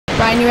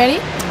Brian, you ready?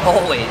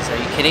 Always. Are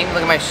you kidding?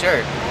 Look at my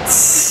shirt.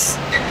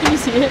 Can you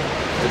see it?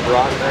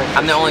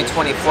 I'm the only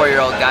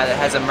 24-year-old guy that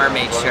has a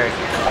mermaid shirt.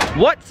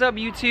 What's up,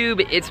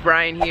 YouTube? It's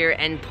Brian here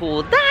and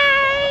Pool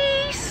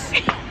Dice.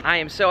 I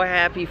am so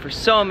happy for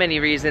so many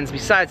reasons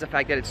besides the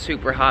fact that it's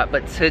super hot.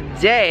 But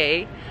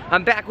today,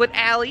 I'm back with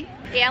Allie.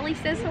 Allie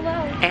says hello.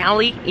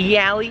 Allie,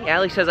 Allie.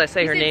 Allie says I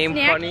say her name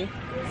funny.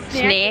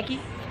 Snacky.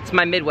 It's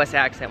my Midwest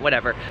accent,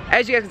 whatever.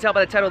 As you guys can tell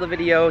by the title of the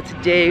video,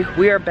 today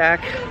we are back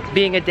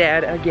being a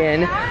dad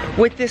again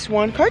with this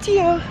one,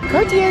 Cartia.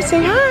 Cartia,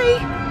 say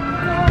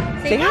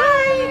hi. Say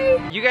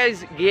hi. You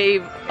guys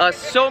gave us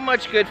so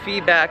much good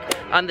feedback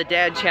on the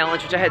dad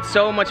challenge, which I had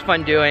so much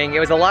fun doing. It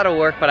was a lot of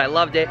work, but I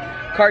loved it.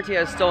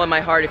 Cartia is still in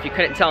my heart if you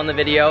couldn't tell in the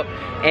video.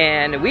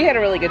 And we had a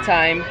really good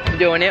time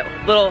doing it.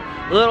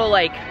 Little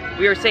like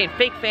we were saying,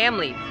 fake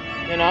family.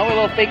 You know, we're a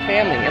little fake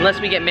family, unless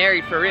we get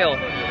married for real.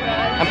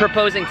 I'm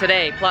proposing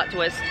today, plot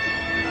twist.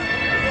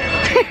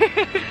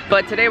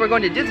 But today we're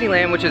going to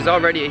Disneyland, which is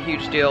already a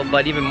huge deal,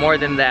 but even more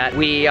than that,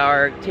 we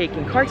are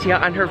taking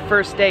Cartia on her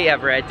first day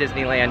ever at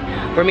Disneyland.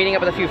 We're meeting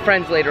up with a few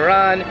friends later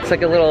on. It's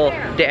like a little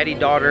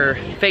daddy-daughter,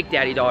 fake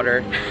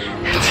daddy-daughter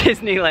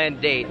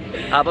Disneyland date.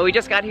 But we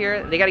just got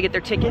here, they gotta get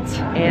their tickets,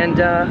 and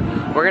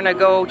we're gonna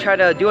go try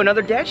to do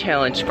another dad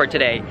challenge for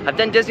today. I've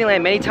done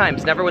Disneyland many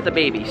times, never with a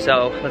baby,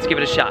 so let's give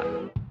it a shot.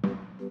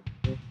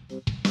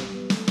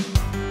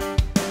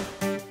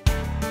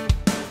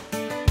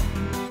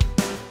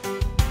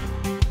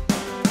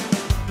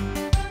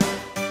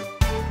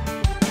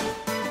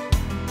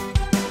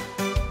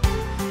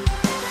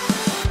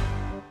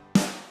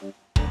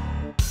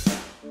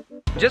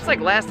 Just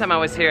like last time I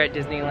was here at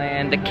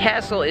Disneyland, the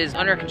castle is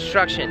under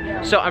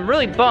construction. So I'm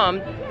really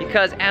bummed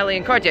because Allie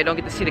and Cartia don't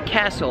get to see the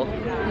castle.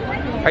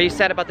 Are you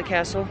sad about the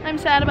castle? I'm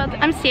sad about the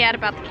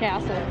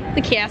castle.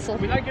 The castle.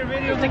 We like your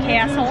videos. The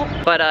castle.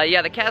 But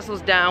yeah, the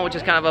castle's down, which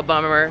is kind of a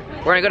bummer.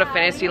 We're gonna go to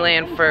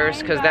Fantasyland first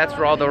because that's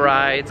where all the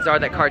rides are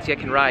that Cartia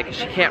can ride, because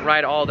she can't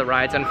ride all the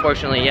rides,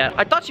 unfortunately, yet.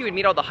 I thought she would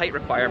meet all the height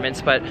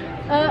requirements, but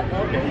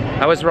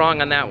I was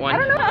wrong on that one.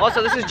 I don't know.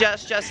 Also, this is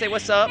Jess. Jess, say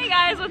what's up. Hey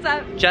guys, what's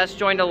up? Jess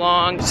joined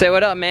along. Say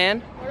what up,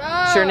 man. What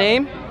up? What's your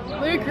name?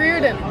 Luke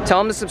Reardon.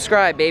 Tell him to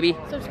subscribe, baby.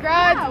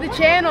 Subscribe to the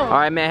channel. All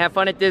right, man, have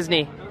fun at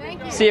Disney.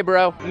 Thank you. See you,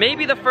 bro.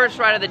 Maybe the first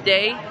ride of the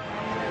day,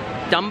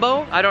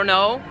 Dumbo, I don't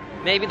know.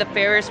 Maybe the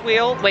Ferris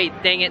wheel. Wait,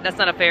 dang it, that's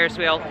not a Ferris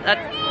wheel.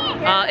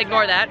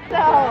 Ignore that.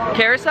 No.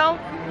 Carousel?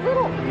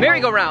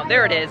 Merry-go-round,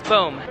 there it is,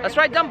 boom. Let's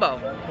ride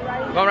Dumbo.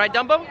 Wanna ride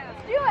Dumbo?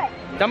 Let's do it.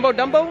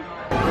 Dumbo?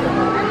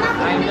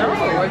 I know,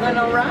 we're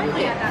gonna ride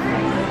it.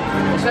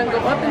 It's gonna go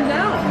up and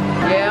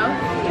down.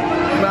 Yeah.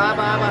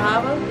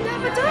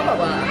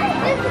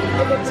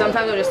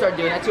 Sometimes I'll just start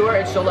doing that to her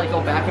and she'll like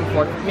go back and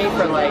forth with me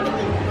for like...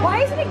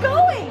 Why isn't it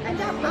going?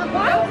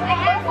 Why?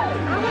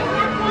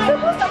 It's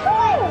supposed to go.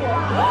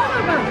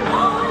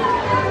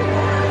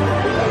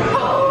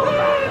 Oh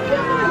my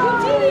God, you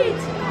did it.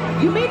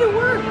 You made it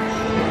work.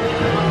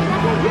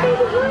 You made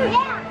it work.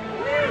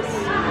 Yes.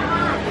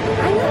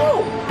 I know.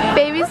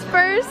 Baby's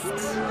first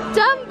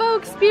Dumbo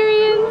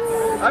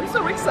experience. I'm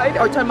so excited.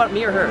 Are you talking about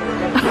me or her?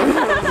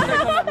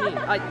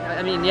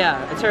 I mean,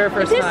 yeah, it's her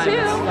first time. Too.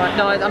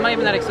 No, I'm not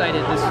even that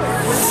excited.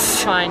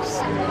 It's fine.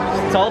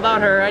 It's all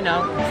about her, I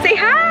know. Say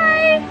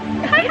hi.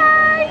 Hi,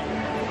 hi.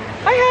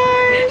 Hi,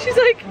 hi. She's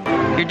like...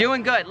 You're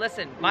doing good.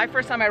 Listen, my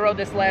first time I rode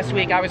this last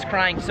week, I was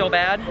crying so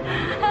bad.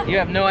 You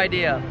have no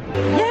idea.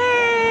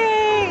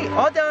 Yay!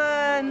 All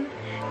done.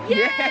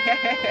 Yay!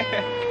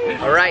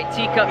 All right,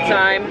 teacup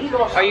time.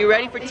 Are you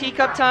ready for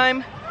teacup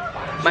time?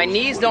 My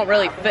knees don't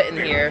really fit in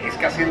here. It's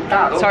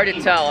hard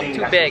to tell, I'm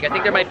too big. I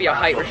think there might be a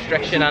height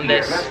restriction on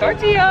this.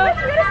 Cartia!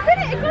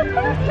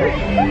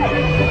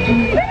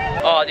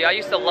 Oh, dude, I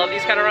used to love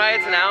these kind of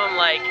rides, and now I'm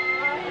like...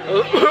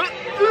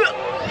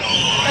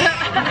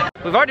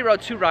 We've already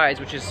rode 2 rides,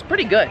 which is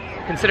pretty good,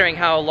 considering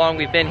how long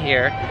we've been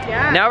here.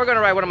 Yeah. Now we're gonna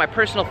ride one of my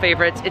personal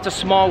favorites. It's a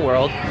Small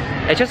World.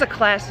 It's just a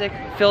classic,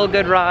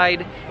 feel-good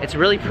ride. It's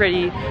really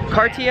pretty.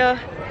 Cartia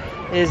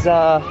is,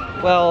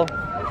 well...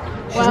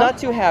 She's not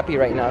too happy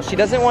right now. She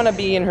doesn't want to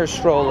be in her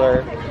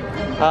stroller.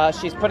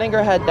 She's putting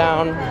her head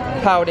down,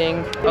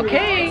 pouting.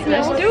 Okay,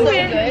 let's do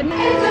it. Good.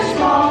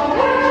 Small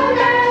world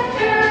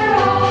after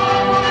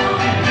all.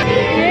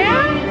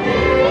 Yeah?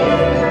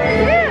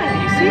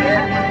 Yeah, you see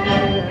that?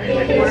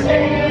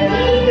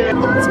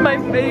 It's my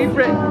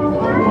favorite.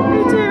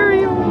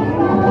 Material.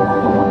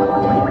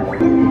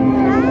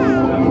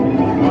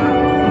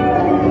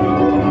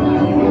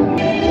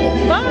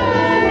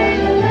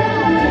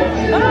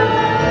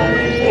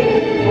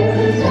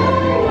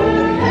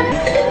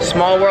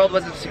 Small World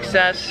was a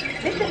success.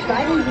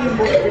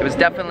 It was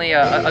definitely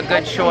a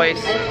good choice.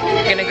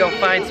 We're gonna go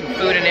find some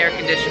food and air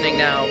conditioning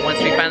now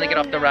once we finally get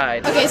off the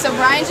rides. Okay, so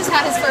Brian just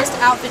had his first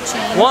outfit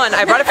change. One,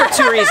 I brought it for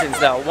 2 reasons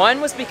though. One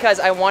was because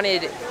I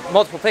wanted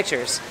multiple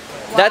pictures.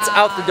 That's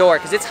out the door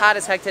because it's hot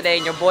as heck today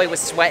and your boy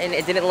was sweating.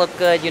 It didn't look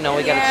good, you know,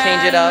 we gotta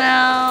change it up.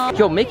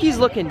 No. Yo, Mickey's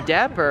looking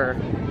dapper.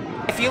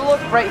 If you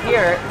look right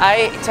here,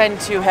 I tend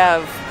to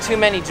have too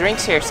many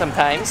drinks here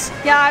sometimes.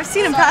 Yeah, I've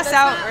seen him pass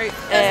out.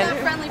 That's not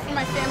friendly for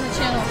my family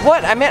channel.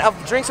 What? I meant of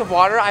drinks of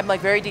water, I'm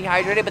like very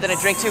dehydrated, but then I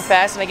drink too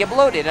fast and I get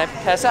bloated and I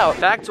pass out.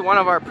 Back to one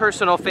of our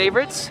personal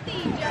favorites,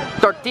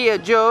 Tortilla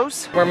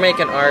Joe's. We're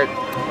making art.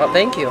 Oh,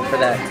 thank you for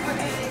that.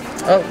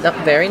 Oh, no,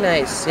 very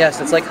nice.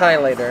 Yes, it's like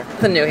highlighter.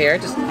 Nothing new here,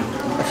 just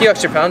a few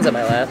extra pounds on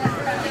my lap.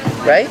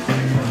 Right?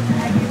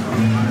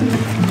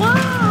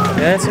 Wow.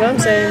 That's what I'm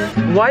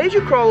saying. Why did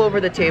you crawl over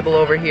the table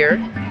over here?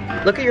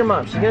 Look at your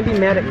mom. She's gonna be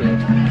mad at me.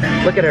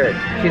 Look at her.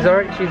 She's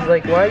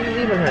like, why are you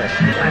leaving her?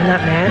 I'm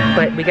not mad,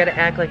 but we gotta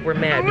act like we're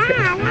mad.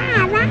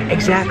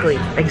 Exactly.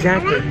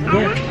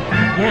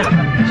 Yeah.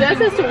 Jess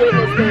has to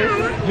witness this.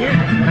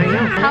 Yeah, I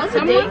know. How's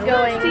the date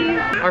going?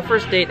 Our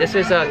first date, this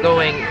is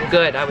going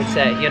good, I would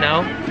say, you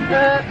know?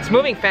 It's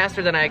moving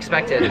faster than I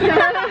expected.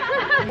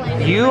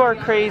 You are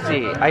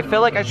crazy. I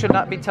feel like I should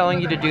not be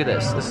telling you to do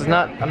this.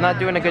 I'm not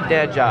doing a good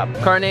dad job.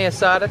 Carne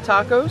asada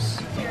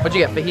tacos. What'd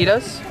you get,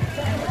 fajitas?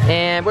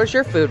 And where's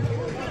your food?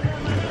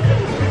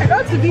 I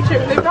got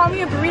ceviche. They brought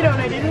me a burrito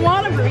and I didn't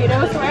want a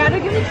burrito, so I had to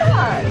give it a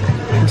try.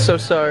 I'm so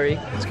sorry.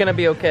 It's gonna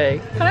be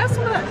okay. Can I have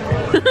some of that?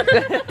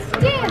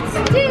 Dance.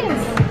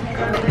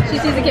 She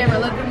sees the camera.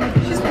 Look,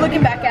 she's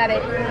looking back at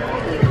it.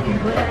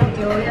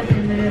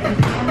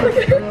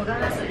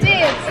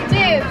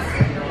 Dance.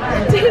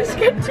 She's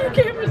got two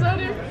cameras on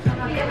her.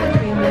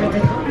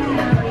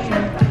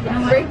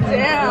 Break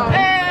down.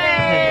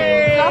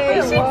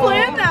 Hey! She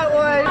planned that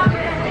one.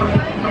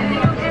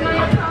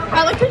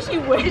 I like how she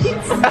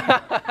waits.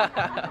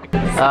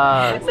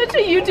 Such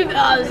a YouTube.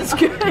 Oh, this is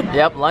good.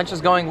 Yep, lunch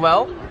is going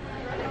well.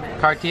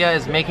 Cartia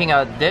is making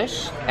a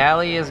dish.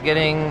 Allie is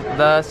getting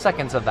the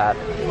seconds of that.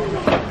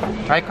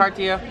 Right,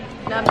 Cartia?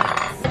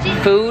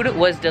 Food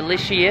was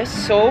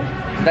delicioso.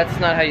 That's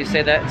not how you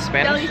say that in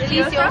Spanish.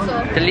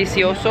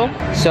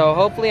 Delicioso. So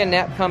hopefully a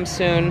nap comes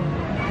soon.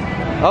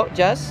 Oh,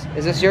 Jess,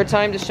 is this your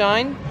time to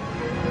shine?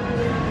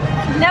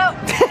 No,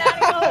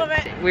 not a little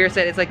bit. We were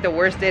saying it's like the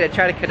worst day to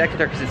try to connect with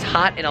her because it's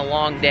hot and a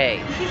long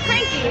day. She's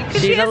cranky.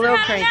 She's a little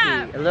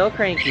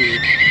cranky.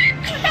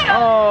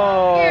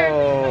 Oh.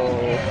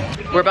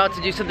 We're about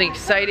to do something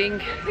exciting.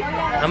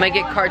 I'm gonna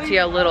get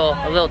Cartia a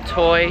little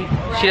toy.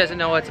 She doesn't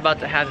know what's about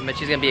to happen, but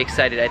she's gonna be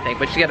excited, I think.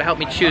 But she's gonna help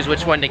me choose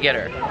which one to get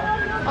her.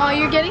 Oh,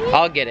 you're getting it?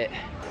 I'll get it.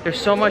 There's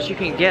so much you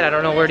can get, I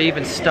don't know where to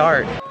even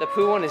start. The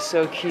Pooh one is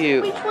so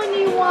cute. Which one do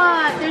you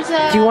want? There's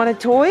a... Do you want a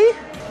toy?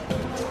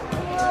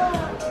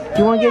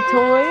 You want to get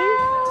toys?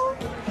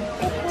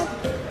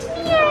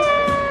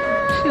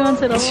 She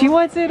wants it all. She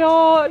wants it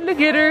all. Look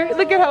at her.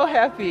 Look at how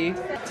happy.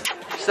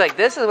 She's like,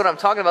 this is what I'm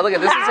talking about. Look at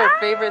this is her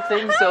favorite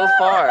thing so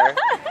far.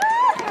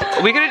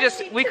 We could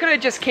have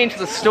just came to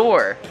the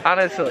store,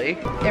 honestly.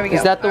 There we go.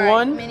 Is that the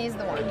one? Minnie's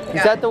the one.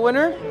 Is that the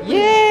winner?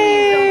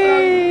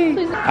 Yay!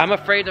 I'm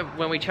afraid of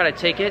when we try to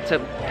take it to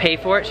pay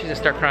for it, she's gonna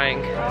start crying.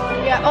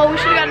 Yeah. Oh, we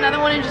should have got another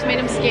one and just made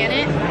him scan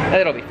it.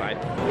 That'll be fine.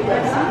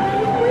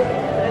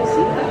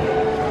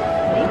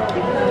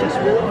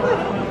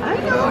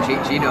 Oh,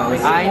 she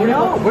knows. I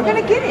know. We're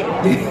gonna get it.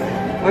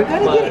 We're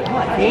gonna get it. Come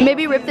on.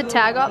 Maybe rip the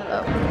tag off.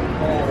 Oh.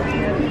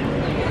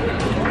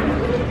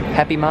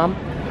 Happy mom?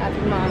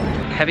 Happy mom.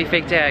 Happy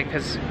fake dad,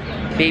 because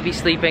baby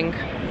sleeping.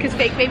 Because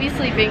fake baby's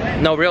sleeping.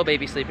 No, real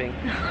baby sleeping.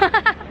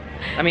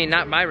 I mean,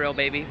 not my real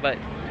baby, but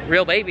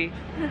real baby.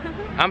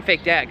 I'm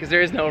fake dad, because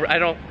there is no, I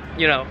don't,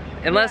 you know,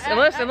 unless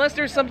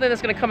there's something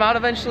that's gonna come out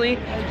eventually,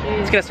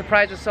 it's gonna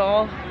surprise us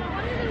all.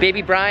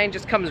 Baby Brian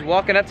just comes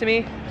walking up to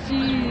me.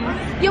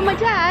 Jeez. You're my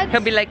dad.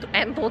 He'll be like,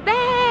 and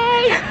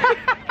today.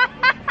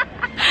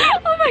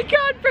 Oh my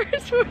God,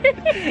 first word.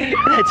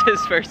 That's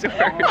his first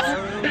word.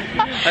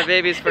 My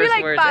baby's first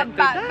like, words.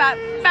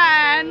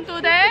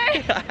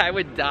 Today. I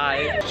would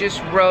die.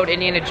 Just rode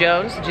Indiana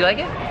Jones. Did you like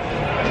it?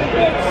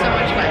 So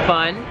much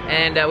fun.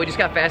 And we just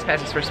got fast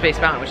passes for Space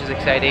Mountain, which is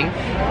exciting.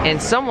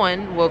 And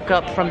someone woke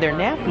up from their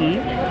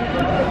nappy.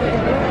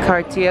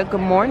 Cartia,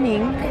 good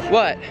morning.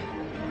 What?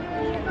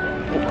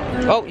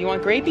 Oh, you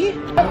want grapey?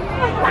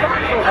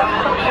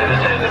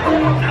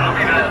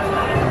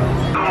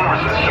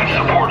 Resistance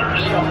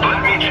supporters, let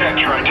me check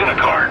your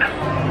identicard.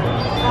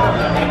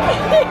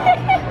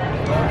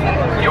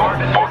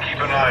 We'll keep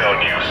an eye on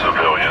you,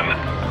 civilian.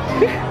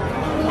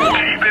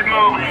 Keep it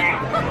moving.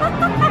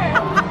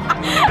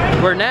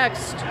 We're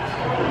next.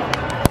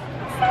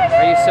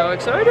 Are you so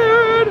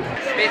excited?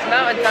 Space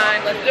Mountain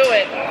time, let's do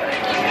it.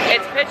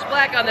 It's pitch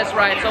black on this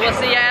ride, so we'll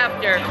see you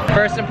after.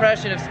 First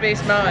impression of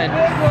Space Mountain.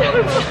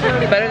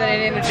 Better than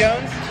Indiana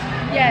Jones?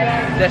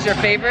 Yes. That's your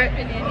favorite?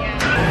 Yeah.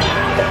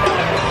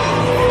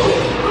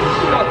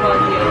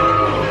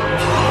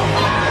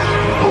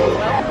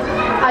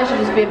 I should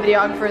just be a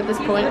videographer at this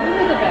point.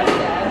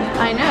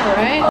 I know,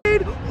 right?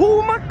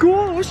 Oh my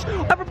gosh!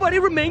 Everybody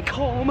remain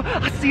calm.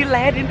 I see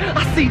Aladdin.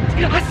 I see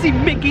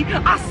Mickey.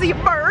 I see a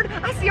bird.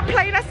 I see a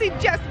plane. I see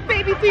Jess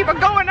baby fever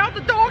going out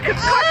the door because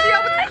Cartia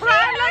was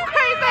crying like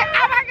crazy.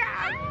 Oh my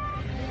God!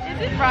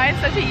 Isn't Brian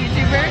such a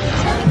YouTuber?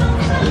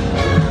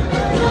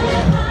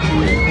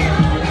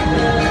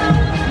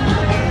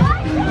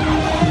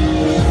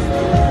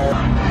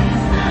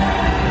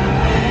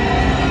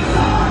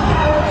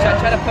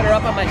 try to put her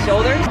up on my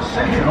shoulder.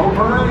 Section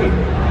over 8.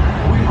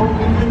 We hope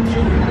you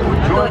continue to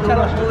enjoy the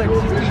rest of the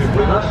visit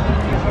with us.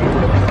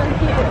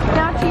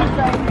 Now she's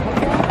right.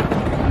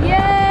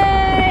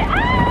 Yay!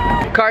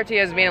 Ah!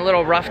 Cartia is being a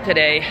little rough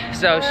today,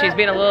 so she's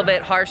being a little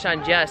bit harsh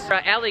on Jess.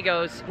 Allie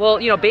goes, well,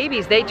 you know,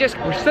 babies, they just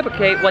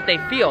reciprocate what they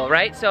feel,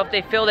 right? So if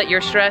they feel that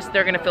you're stressed,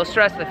 they're gonna feel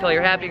stressed. If they feel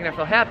you're happy, you're gonna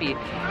feel happy.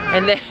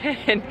 And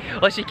then,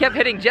 well, she kept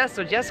hitting Jess,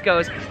 so Jess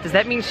goes, does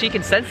that mean she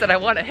can sense that I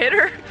wanna hit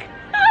her?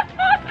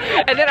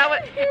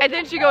 And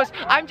then she goes,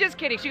 I'm just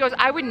kidding. She goes,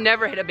 I would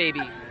never hit a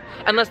baby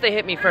unless they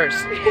hit me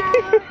first.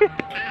 It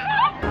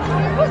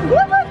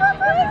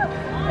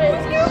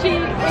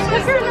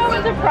took her a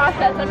moment to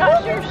process. I'm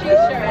not sure if she's sure.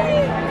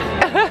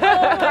 Oh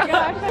my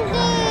gosh.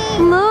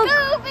 Look.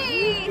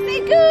 Goofy! Say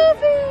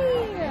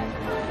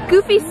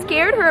Goofy! Goofy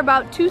scared her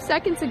about 2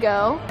 seconds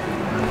ago.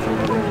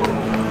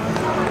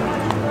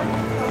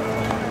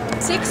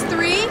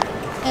 6'3"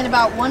 and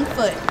about 1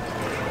 foot.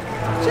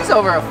 She's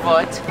over a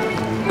foot.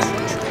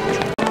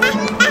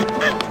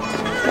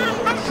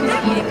 She's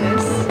eating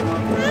this.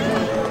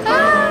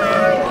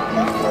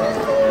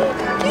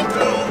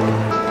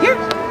 Here.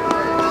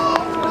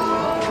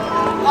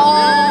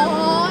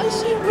 Oh,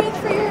 she went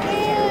for your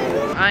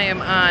hand. I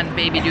am on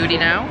baby duty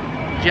now.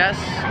 Jess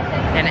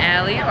and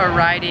Allie are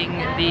riding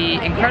the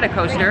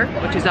Incredicoaster,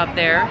 which is up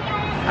there.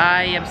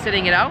 I am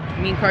sitting it out.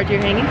 Me and Cartia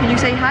are hanging. Can you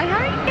say hi,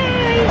 hi?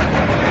 Hi.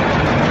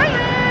 Hi,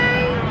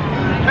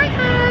 hi. Hi,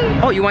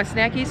 hi. Oh, you want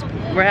snackies?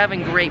 We're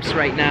having grapes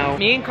right now.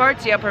 Me and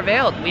Cartia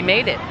prevailed. We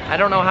made it. I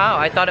don't know how.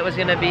 I thought it was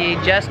gonna be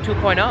Jess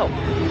 2.0.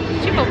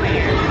 She pulled my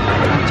hair.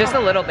 Just a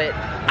little bit.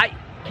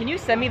 Can you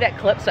send me that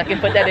clip so I can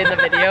put that in the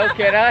video?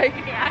 Can I?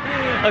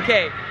 Yeah.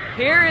 Okay,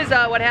 here is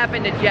what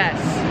happened to Jess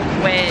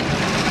when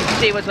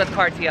she was with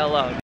Cartia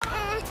alone.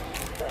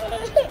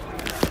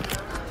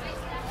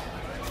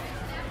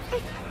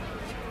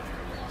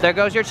 There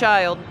goes your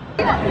child.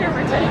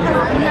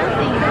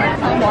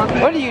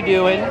 What are you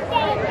doing?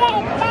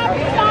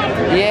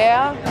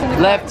 Yeah?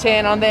 Left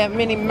hand on that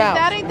Minnie Mouse.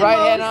 That ain't the right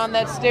hand most- on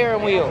that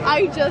steering wheel.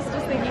 I just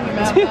was thinking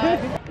about that.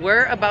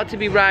 We're about to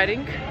be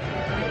riding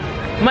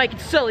Mike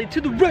and Sully to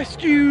the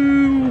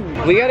rescue.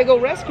 We gotta go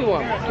rescue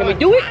them. Can we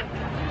do it?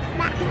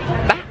 Ba.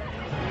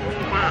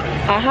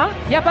 Uh-huh.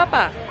 Yeah,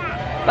 papa.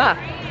 Ba.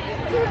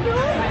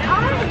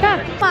 Ba.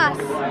 Pass.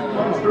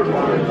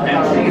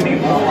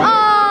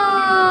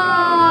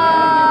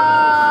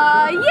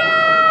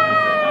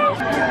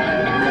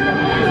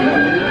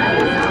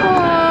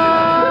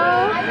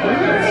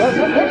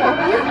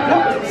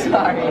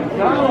 Sorry.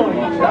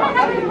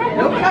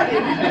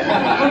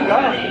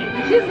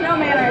 She has no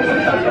manners.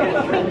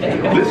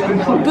 This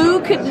concludes Boo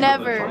could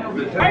never.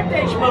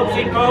 Birthday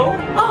smokesy go.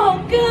 Oh,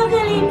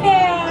 googly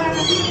bear.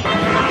 I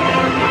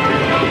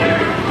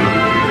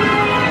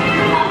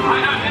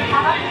have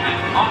information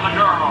on the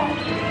girl.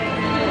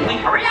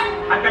 Hurry up!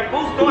 I've got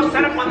both doors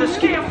set up on the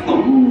scale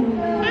floor.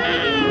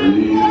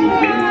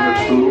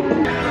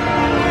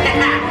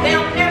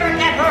 They'll never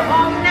get her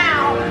home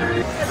now.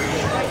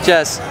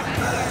 Jess.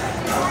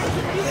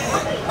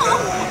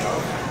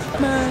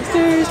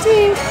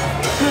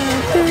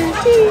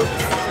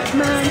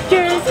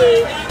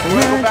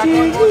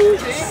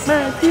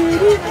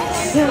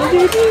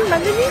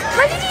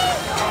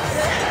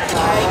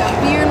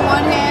 Beer in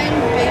one hand,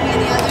 baby in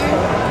the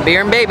other.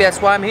 Beer and baby,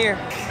 that's why I'm here.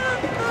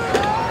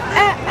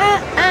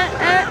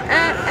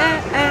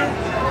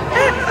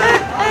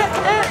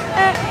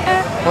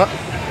 What?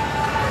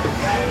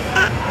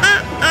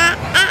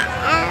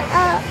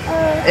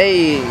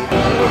 Hey.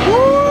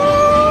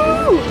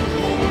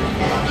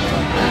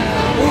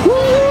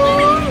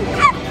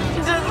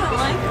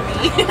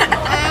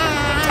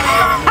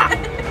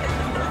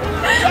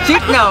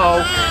 No,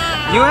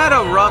 you had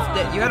a rough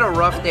day. You had a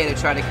rough day to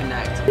try to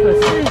connect.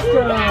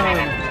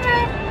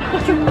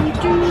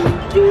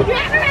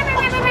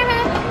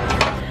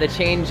 The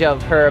change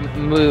of her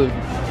mood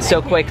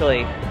so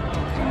quickly,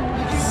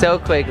 so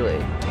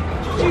quickly.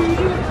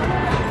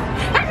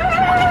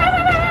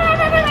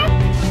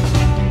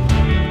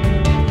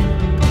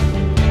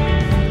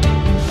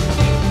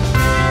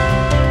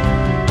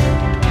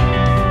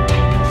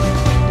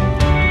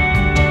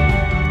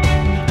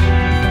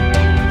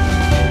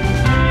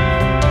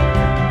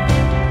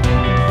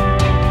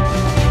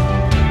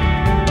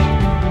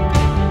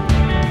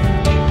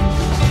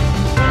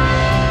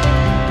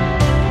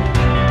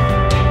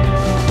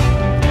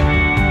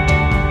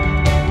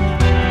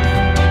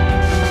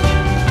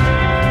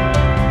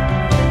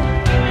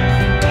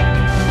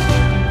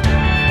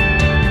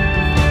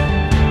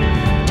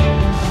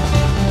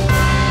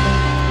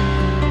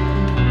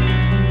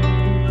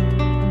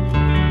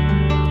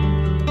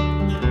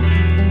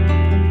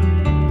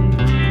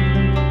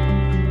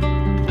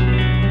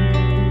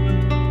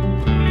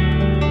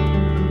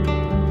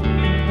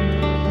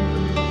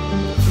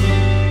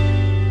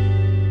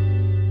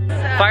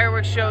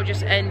 Fireworks show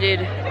just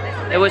ended.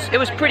 It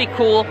was pretty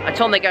cool. I told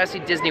them they gotta see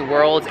Disney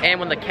World, and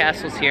when the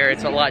castle's here,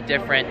 it's a lot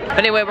different. But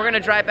anyway, we're gonna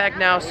drive back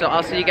now, so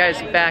I'll see you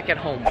guys back at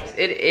home.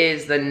 It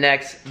is the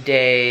next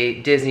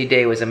day. Disney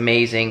Day was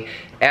amazing.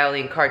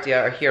 Allie and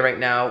Cartia are here right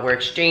now. We're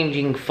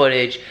exchanging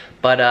footage,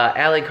 but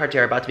Allie and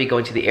Cartia are about to be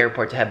going to the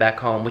airport to head back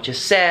home, which is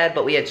sad,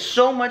 but we had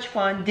so much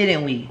fun,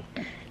 didn't we?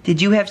 Did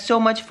you have so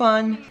much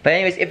fun? But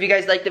anyways, if you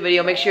guys liked the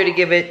video, make sure to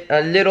give it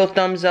a little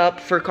thumbs up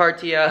for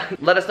Cartia.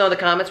 Let us know in the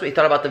comments what you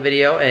thought about the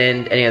video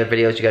and any other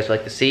videos you guys would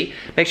like to see.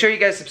 Make sure you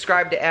guys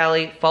subscribe to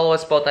Allie. Follow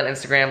us both on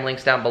Instagram,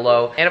 links down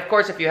below. And of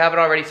course, if you haven't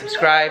already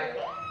subscribed,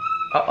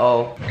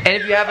 and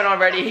if you haven't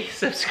already,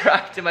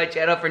 subscribe to my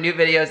channel for new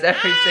videos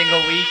every single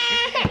week.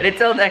 And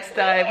until next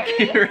time,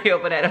 keep it real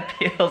banana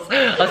peels.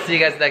 I'll see you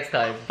guys next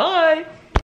time. Bye!